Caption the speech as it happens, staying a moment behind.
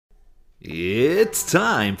It's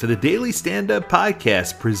time for the Daily Stand Up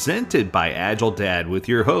Podcast presented by Agile Dad with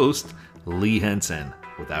your host, Lee Henson.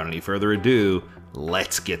 Without any further ado,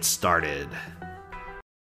 let's get started.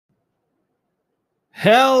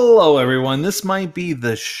 Hello, everyone. This might be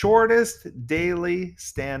the shortest daily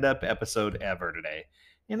stand up episode ever today.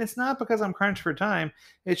 And it's not because I'm crunched for time,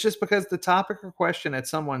 it's just because the topic or question that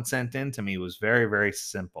someone sent in to me was very, very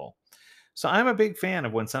simple. So I'm a big fan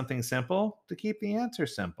of when something's simple to keep the answer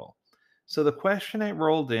simple. So the question I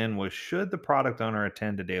rolled in was, should the product owner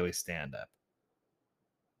attend a daily stand up?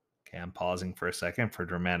 Okay, I'm pausing for a second for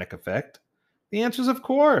dramatic effect. The answer is of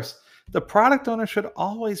course. The product owner should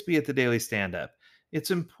always be at the daily stand up. It's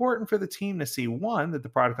important for the team to see one, that the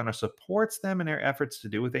product owner supports them in their efforts to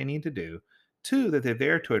do what they need to do, two, that they're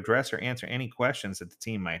there to address or answer any questions that the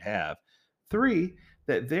team might have, three,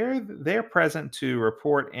 that they're present to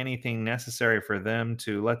report anything necessary for them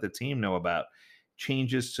to let the team know about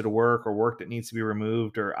changes to the work or work that needs to be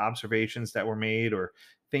removed or observations that were made or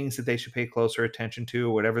things that they should pay closer attention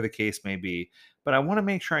to, whatever the case may be. But I want to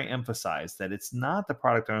make sure I emphasize that it's not the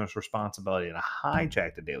product owner's responsibility to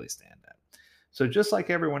hijack the daily stand up. So, just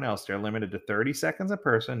like everyone else, they're limited to 30 seconds a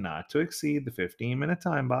person, not to exceed the 15-minute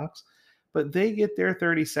time box, but they get their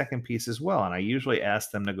 30-second piece as well. And I usually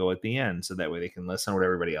ask them to go at the end so that way they can listen to what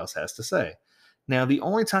everybody else has to say. Now, the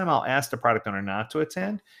only time I'll ask the product owner not to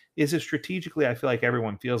attend is if strategically I feel like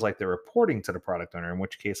everyone feels like they're reporting to the product owner, in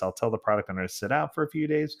which case I'll tell the product owner to sit out for a few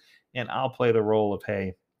days and I'll play the role of,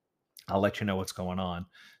 hey, I'll let you know what's going on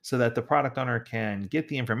so that the product owner can get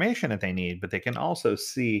the information that they need, but they can also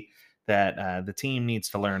see that the team needs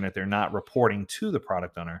to learn that they're not reporting to the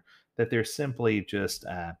product owner, that they're simply just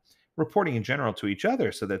reporting in general to each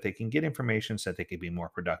other so that they can get information so that they can be more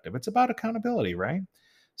productive. It's about accountability, right?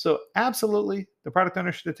 So, absolutely, the product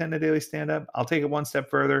owner should attend a daily stand up. I'll take it one step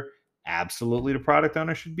further. Absolutely, the product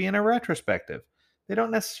owner should be in a retrospective. They don't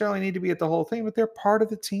necessarily need to be at the whole thing, but they're part of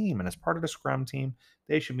the team. And as part of the Scrum team,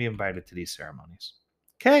 they should be invited to these ceremonies.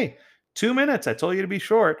 Okay, 2 minutes. I told you to be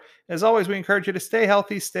short. As always, we encourage you to stay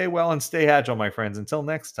healthy, stay well, and stay agile, my friends. Until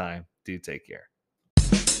next time, do take care.